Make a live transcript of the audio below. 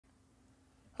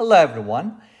Hello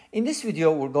everyone. In this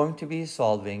video, we're going to be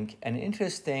solving an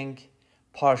interesting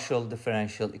partial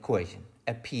differential equation,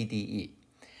 a PDE.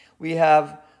 We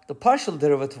have the partial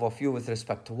derivative of u with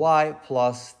respect to y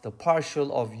plus the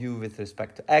partial of u with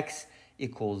respect to x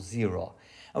equals 0.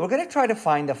 And we're going to try to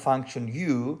find a function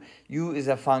u. U is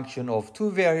a function of two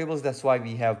variables. That's why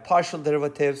we have partial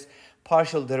derivatives.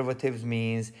 Partial derivatives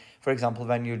means, for example,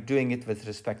 when you're doing it with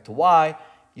respect to y,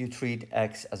 you treat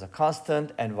x as a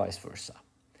constant and vice versa.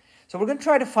 So we're going to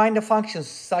try to find a function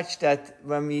such that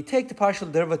when we take the partial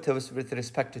derivatives with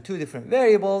respect to two different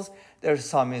variables, their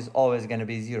sum is always going to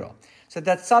be 0. So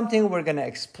that's something we're going to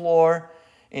explore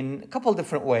in a couple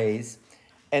different ways.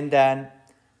 And then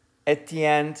at the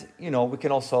end, we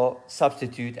can also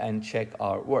substitute and check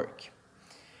our work.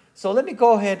 So let me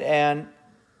go ahead and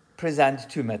present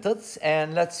two methods.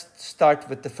 And let's start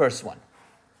with the first one.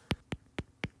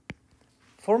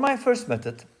 For my first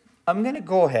method, I'm going to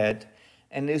go ahead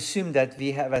and assume that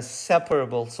we have a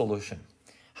separable solution.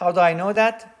 How do I know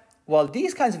that? Well,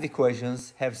 these kinds of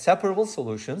equations have separable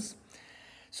solutions.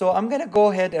 So I'm going to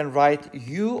go ahead and write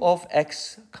u of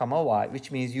x comma y,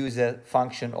 which means u is a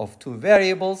function of two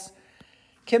variables,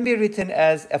 can be written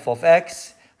as f of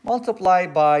x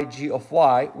multiplied by g of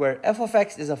y, where f of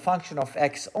x is a function of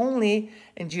x only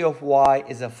and g of y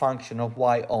is a function of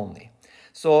y only.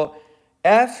 So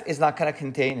f is not going to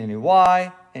contain any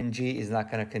y, and g is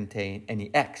not going to contain any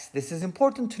x. This is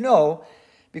important to know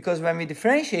because when we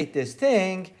differentiate this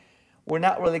thing, we're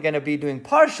not really going to be doing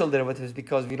partial derivatives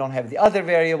because we don't have the other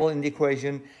variable in the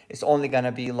equation. It's only going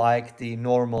to be like the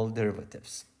normal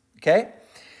derivatives. Okay?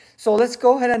 So let's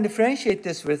go ahead and differentiate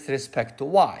this with respect to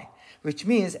y, which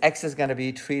means x is going to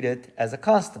be treated as a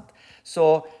constant.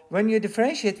 So when you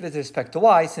differentiate with respect to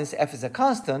y, since f is a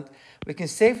constant, we can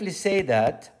safely say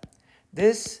that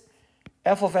this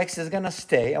f of x is going to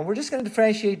stay, and we're just going to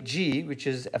differentiate g, which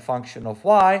is a function of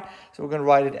y, so we're going to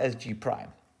write it as g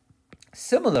prime.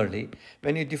 Similarly,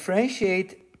 when you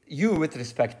differentiate u with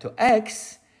respect to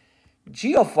x,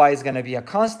 g of y is going to be a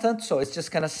constant, so it's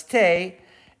just going to stay,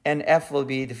 and f will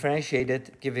be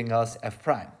differentiated, giving us f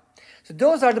prime. So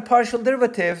those are the partial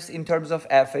derivatives in terms of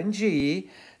f and g.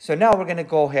 So now we're going to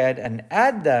go ahead and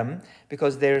add them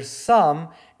because their sum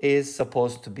is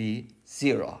supposed to be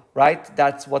 0, right?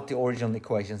 That's what the original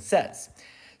equation says.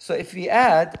 So if we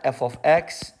add f of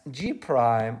x, g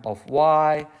prime of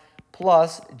y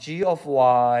plus g of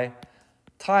y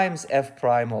times f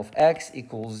prime of x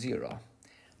equals 0.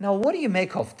 Now, what do you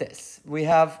make of this? We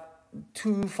have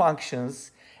two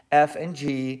functions, f and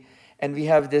g, and we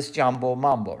have this jumbo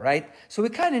mambo, right? So we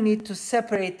kind of need to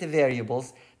separate the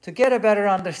variables to get a better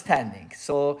understanding.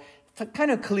 So to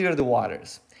kind of clear the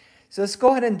waters. So let's go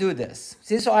ahead and do this.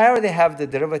 Since I already have the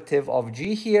derivative of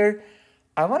g here,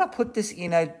 I want to put this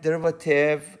in a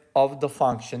derivative of the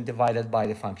function divided by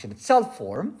the function itself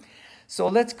form. So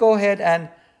let's go ahead and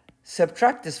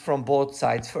subtract this from both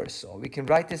sides first. So we can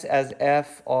write this as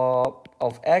f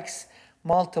of x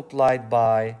multiplied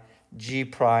by g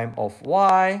prime of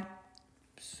y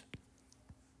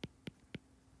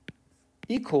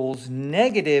equals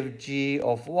negative g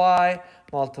of y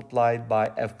multiplied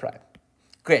by f prime.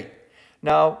 Great.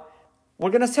 Now,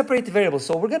 we're going to separate the variables.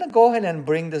 So we're going to go ahead and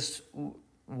bring this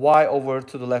y over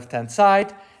to the left-hand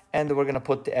side, and we're going to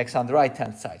put the x on the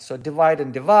right-hand side. So divide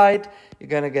and divide. You're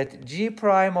going to get g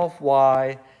prime of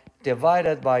y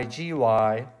divided by gy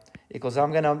equals,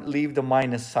 I'm going to leave the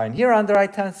minus sign here on the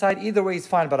right-hand side. Either way is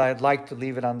fine, but I'd like to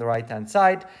leave it on the right-hand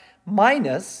side,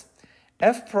 minus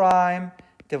f prime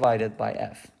divided by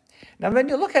f. Now, when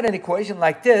you look at an equation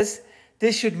like this,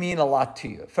 this should mean a lot to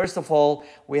you. First of all,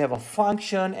 we have a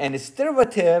function and its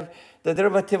derivative, the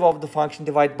derivative of the function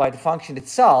divided by the function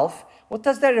itself. What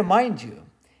does that remind you?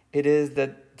 It is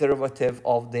the derivative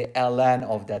of the ln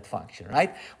of that function,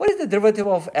 right? What is the derivative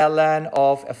of ln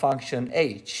of a function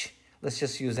h? Let's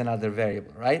just use another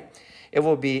variable, right? It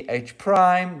will be h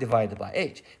prime divided by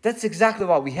h. That's exactly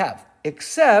what we have,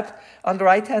 except on the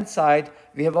right-hand side,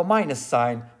 we have a minus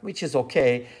sign, which is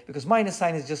okay, because minus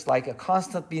sign is just like a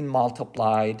constant being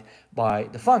multiplied by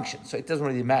the function. So it doesn't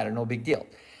really matter, no big deal.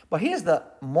 But here's the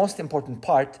most important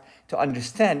part to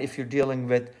understand if you're dealing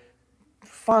with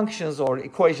functions or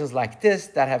equations like this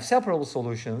that have separable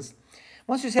solutions.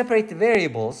 Once you separate the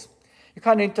variables, you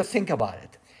kind of need to think about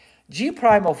it. G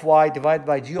prime of y divided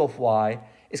by g of y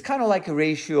is kind of like a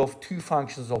ratio of two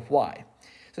functions of y.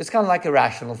 So it's kind of like a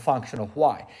rational function of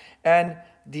y. And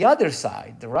the other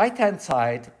side, the right-hand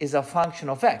side, is a function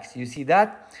of x. You see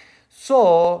that?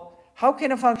 So how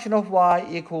can a function of y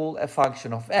equal a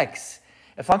function of x?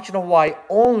 a function of y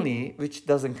only which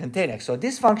doesn't contain x. So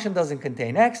this function doesn't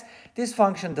contain x, this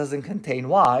function doesn't contain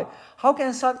y. How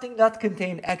can something not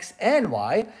contain x and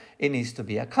y? It needs to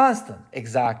be a constant.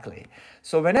 Exactly.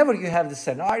 So whenever you have the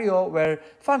scenario where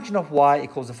function of y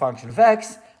equals a function of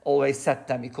x, always set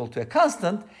them equal to a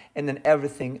constant, and then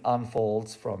everything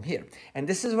unfolds from here. And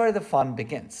this is where the fun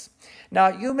begins. Now,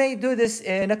 you may do this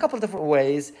in a couple of different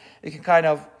ways. You can kind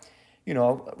of,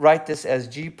 write this as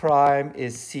g prime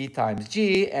is c times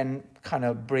g and kind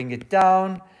of bring it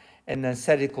down and then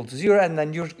set it equal to 0. And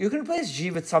then you can replace g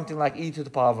with something like e to the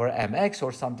power mx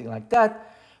or something like that.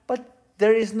 But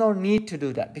there is no need to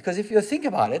do that, because if you think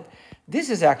about it, this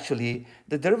is actually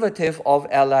the derivative of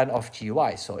ln of gy.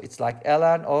 So it's like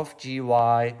ln of gy,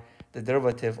 the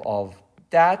derivative of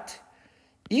that,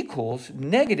 equals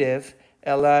negative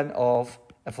ln of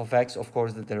f of x, of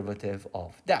course, the derivative of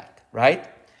that, right?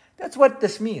 That's what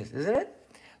this means, isn't it?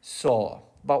 So,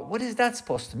 but what is that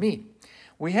supposed to mean?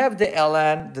 We have the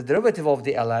ln, the derivative of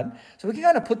the ln, so we can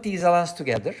kind of put these ln's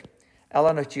together,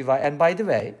 ln of gy, and by the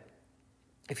way,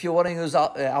 if you want to use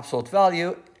absolute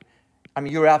value, I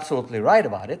mean, you're absolutely right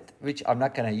about it, which I'm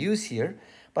not going to use here.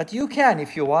 But you can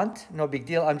if you want. No big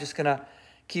deal. I'm just going to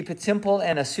keep it simple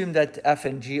and assume that f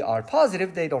and g are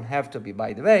positive. They don't have to be,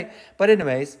 by the way. But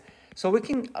anyways, so we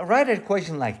can write an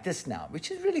equation like this now,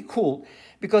 which is really cool.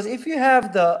 Because if you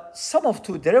have the sum of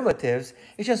two derivatives,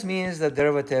 it just means the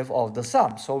derivative of the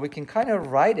sum. So we can kind of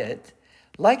write it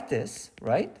like this,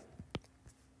 right?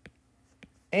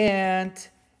 And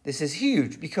this is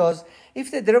huge, because if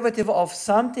the derivative of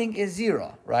something is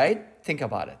 0, right? Think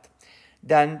about it.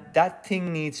 Then that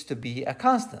thing needs to be a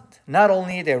constant. Not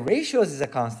only the ratios is a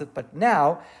constant, but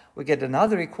now we get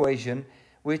another equation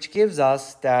which gives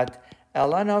us that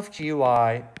ln of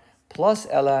gy plus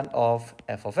ln of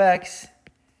f of x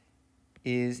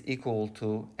is equal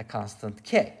to a constant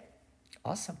k.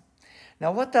 Awesome.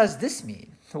 Now, what does this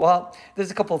mean? Well, there's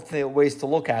a couple of ways to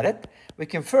look at it. We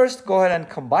can first go ahead and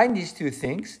combine these two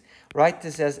things. Write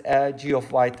this as g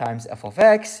of y times f of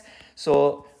x.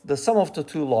 So the sum of the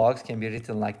two logs can be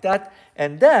written like that.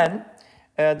 And then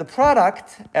the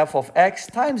product f of x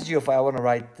times g of y, I want to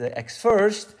write the x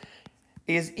first,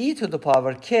 is e to the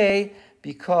power k,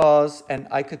 because, and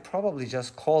I could probably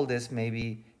just call this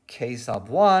maybe k sub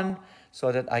 1, so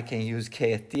that I can use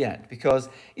k at the end, because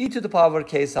e to the power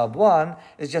k sub 1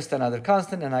 is just another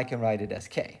constant, and I can write it as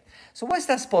k. So what's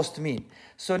that supposed to mean?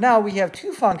 So now we have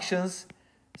two functions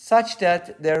such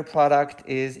that their product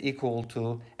is equal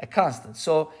to a constant.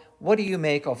 So what do you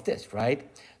make of this, right?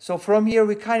 So from here,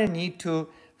 we kind of need to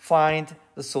find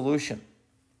the solution.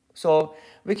 So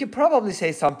we could probably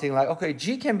say something like, okay,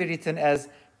 g can be written as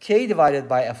k divided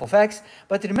by f of x.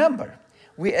 But remember,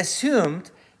 we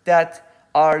assumed that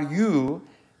our u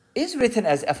is written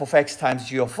as f of x times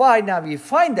g of y. Now we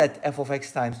find that f of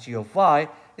x times g of y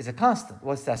is a constant.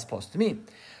 What's that supposed to mean?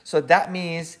 So that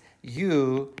means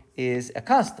u is a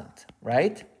constant,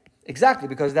 right? Exactly,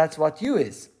 because that's what u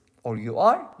is. Or u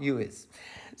are, u is.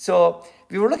 So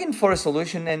we were looking for a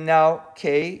solution, and now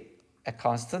k, a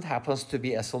constant, happens to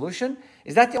be a solution.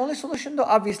 Is that the only solution? Though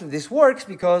obviously this works,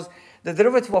 because the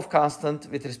derivative of constant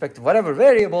with respect to whatever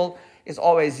variable is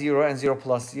always 0, and 0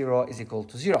 plus 0 is equal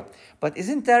to 0. But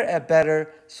isn't there a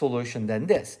better solution than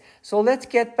this? So let's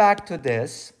get back to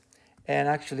this. And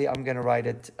actually, I'm going to write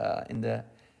it in the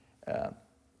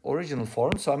original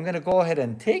form. So I'm going to go ahead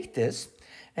and take this.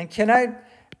 And can I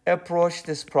approach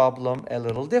this problem a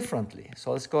little differently?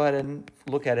 So let's go ahead and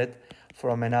look at it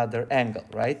from another angle,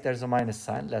 right? There's a minus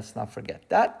sign. Let's not forget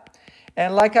that.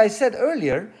 And like I said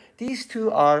earlier, these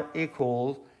two are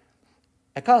equal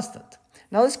a constant.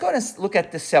 Now let's go ahead and look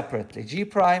at this separately. G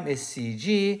prime is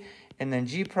Cg, and then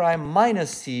G prime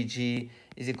minus Cg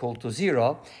is equal to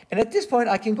 0. And at this point,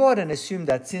 I can go ahead and assume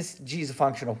that since G is a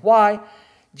function of y,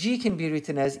 G can be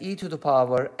written as e to the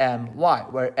power my,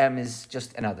 where m is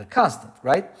just another constant,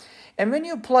 right? And when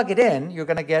you plug it in, you're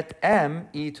going to get m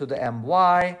e to the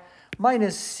my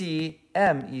minus c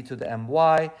m e to the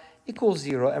my equals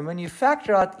 0. And when you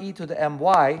factor out e to the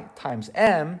my times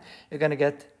m, you're going to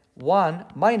get 1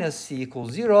 minus c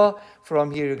equals 0.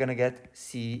 From here, you're going to get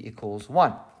c equals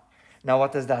 1. Now,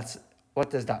 what does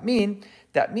that mean?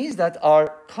 That means that our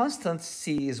constant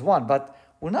c is 1, but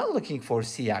we're not looking for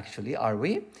c actually, are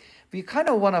we? We kind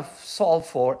of want to solve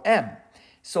for m.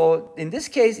 So in this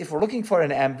case, if we're looking for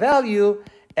an m value,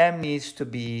 m needs to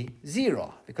be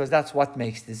 0, because that's what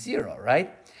makes this 0,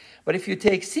 right? But if you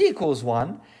take c equals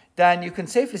 1, then you can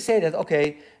safely say that,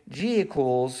 okay, g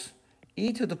equals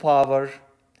e to the power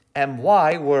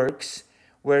my works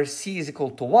where c is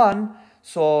equal to 1.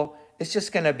 So it's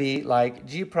just going to be like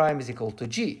g prime is equal to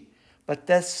g. but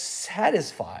that's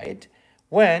satisfied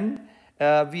when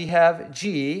we have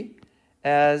g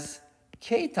as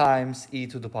k times e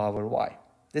to the power y.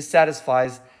 This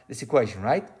satisfies this equation,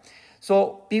 right?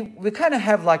 So we kind of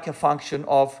have like a function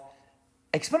of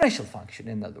exponential function,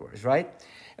 in other words, right?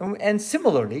 And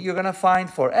similarly, you're going to find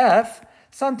for f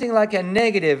something like a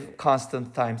negative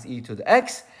constant times e to the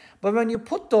x. But when you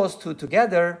put those two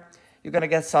together, you're going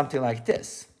to get something like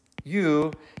this.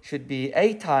 U should be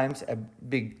a times a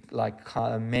big like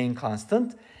main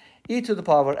constant, e to the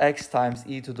power x times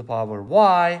e to the power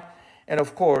y. And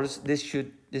of course,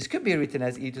 this could be written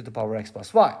as e to the power x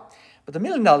plus y. But the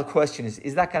 $1,000,000 question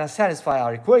is that going to satisfy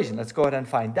our equation? Let's go ahead and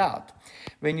find out.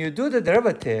 When you do the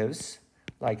derivatives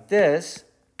like this,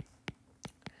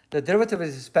 the derivative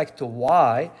with respect to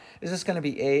y is just going to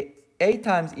be a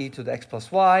times e to the x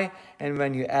plus y. And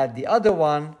when you add the other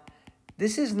one,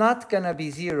 this is not going to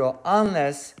be 0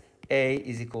 unless a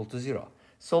is equal to 0.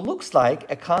 So it looks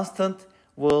like a constant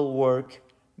will work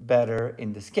better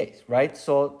in this case, right?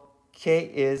 So k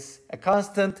is a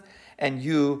constant and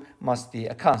u must be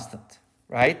a constant,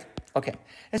 right? Okay,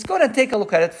 let's go ahead and take a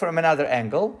look at it from another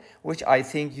angle, which I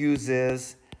think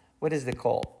uses, what is it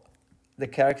called? The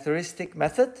characteristic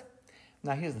method.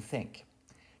 Now here's the thing.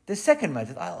 The second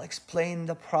method, I'll explain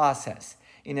the process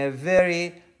in a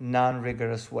very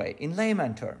non-rigorous way, in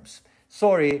layman terms.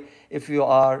 Sorry if you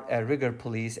are a rigor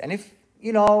police, and if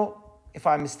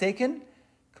I'm mistaken,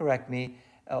 correct me.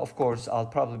 Of course, I'll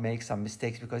probably make some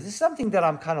mistakes because this is something that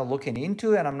I'm kind of looking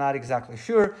into and I'm not exactly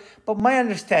sure. But my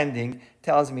understanding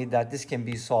tells me that this can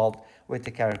be solved with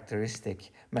the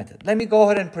characteristic method. Let me go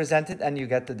ahead and present it and you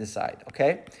get to decide,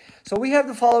 okay? So we have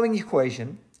the following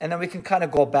equation, and then we can kind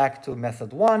of go back to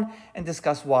method 1 and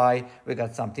discuss why we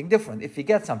got something different, if we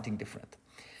get something different.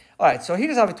 All right, so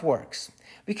here's how it works.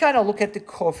 We kind of look at the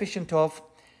coefficient of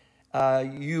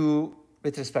u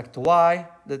with respect to y,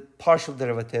 the partial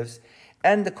derivatives,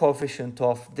 and the coefficient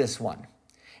of this one.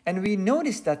 And we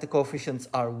notice that the coefficients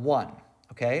are 1,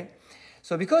 okay?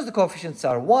 So because the coefficients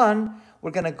are 1,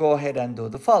 we're going to go ahead and do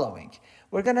the following.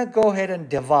 We're going to go ahead and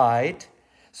divide.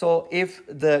 So if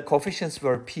the coefficients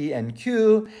were p and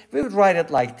q, we would write it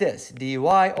like this. dy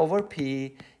over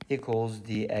p equals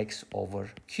dx over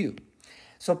q.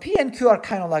 So p and q are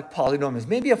kind of like polynomials,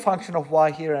 maybe a function of y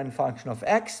here and a function of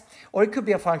x, or it could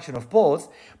be a function of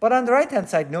both. But on the right-hand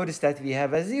side, notice that we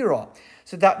have a 0.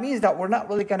 So that means that we're not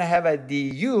really going to have a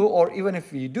du, or even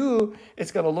if we do,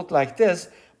 it's going to look like this.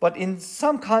 But in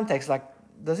some context, like,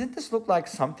 doesn't this look like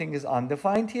something is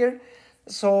undefined here?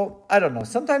 So I don't know.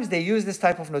 Sometimes they use this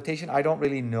type of notation. I don't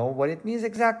really know what it means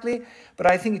exactly, but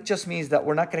I think it just means that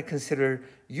we're not going to consider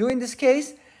u in this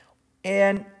case.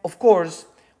 And of course,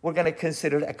 we're going to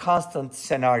consider a constant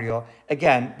scenario.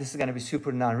 Again, this is going to be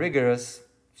super non-rigorous.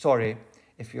 Sorry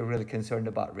if you're really concerned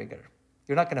about rigor.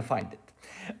 You're not going to find it.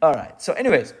 All right. So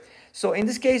anyways, so in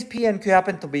this case, p and q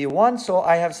happen to be 1. So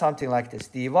I have something like this.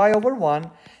 dy over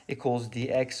 1 equals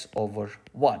dx over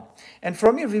 1. And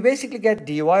from here, we basically get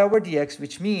dy over dx,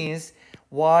 which means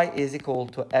y is equal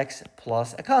to x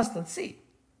plus a constant c.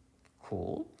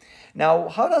 Cool. Now,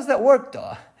 how does that work,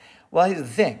 though? Well, here's the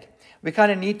thing. We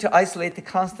kind of need to isolate the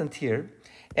constant here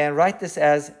and write this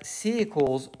as c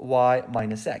equals y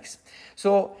minus x.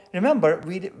 So remember,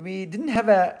 we didn't have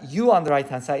a u on the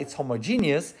right-hand side. It's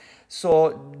homogeneous.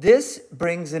 So this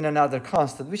brings in another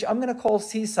constant, which I'm going to call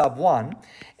c sub 1.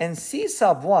 And c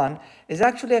sub 1 is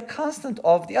actually a constant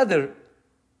of the other,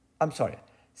 I'm sorry,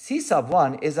 c sub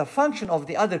 1 is a function of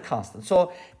the other constant.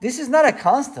 So this is not a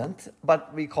constant,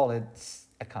 but we call it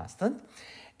a constant.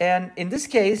 And in this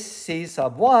case, c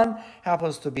sub 1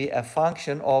 happens to be a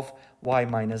function of y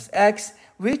minus x,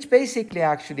 which basically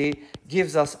actually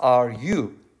gives us our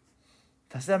u.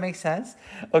 Does that make sense?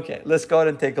 Okay, let's go ahead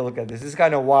and take a look at this. This is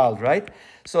kind of wild, right?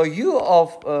 So u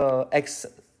of x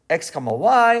comma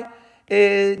y,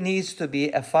 it needs to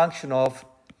be a function of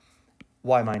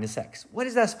y minus x. What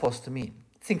is that supposed to mean?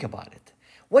 Think about it.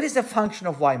 What is a function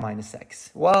of y minus x?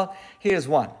 Well, here's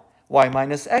one. Y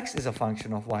minus x is a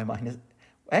function of y minus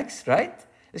x, right?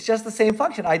 It's just the same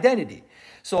function, identity.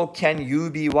 So can u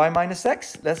be y minus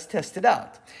x? Let's test it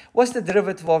out. What's the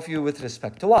derivative of u with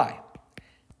respect to y?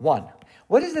 1.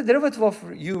 What is the derivative of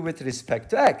u with respect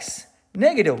to x?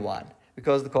 Negative 1,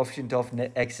 because the coefficient of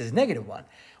x is negative 1.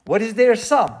 What is their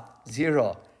sum?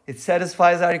 0. It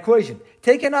satisfies our equation.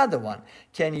 Take another one.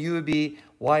 Can u be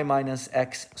y minus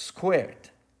x squared?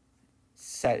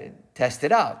 Test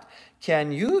it out.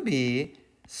 Can u be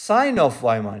sine of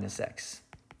y minus x?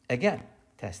 Again,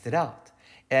 test it out.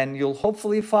 And you'll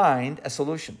hopefully find a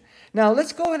solution. Now,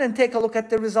 let's go ahead and take a look at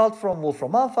the result from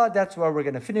Wolfram Alpha. That's where we're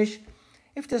going to finish.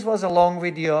 If this was a long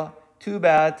video, too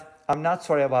bad. I'm not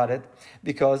sorry about it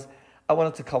because I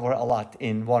wanted to cover a lot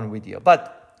in one video. But,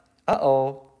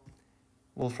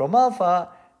 Wolfram Alpha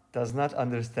does not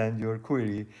understand your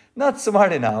query. Not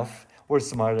smart enough. We're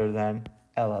smarter than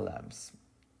LLMs.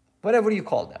 Whatever you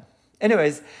call them.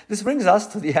 Anyways, this brings us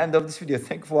to the end of this video.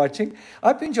 Thank you for watching. I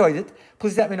hope you enjoyed it.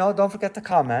 Please let me know. Don't forget to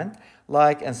comment,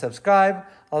 like, and subscribe.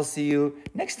 I'll see you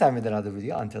next time with another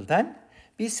video. Until then,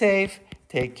 be safe,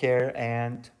 take care,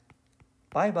 and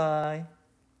bye-bye.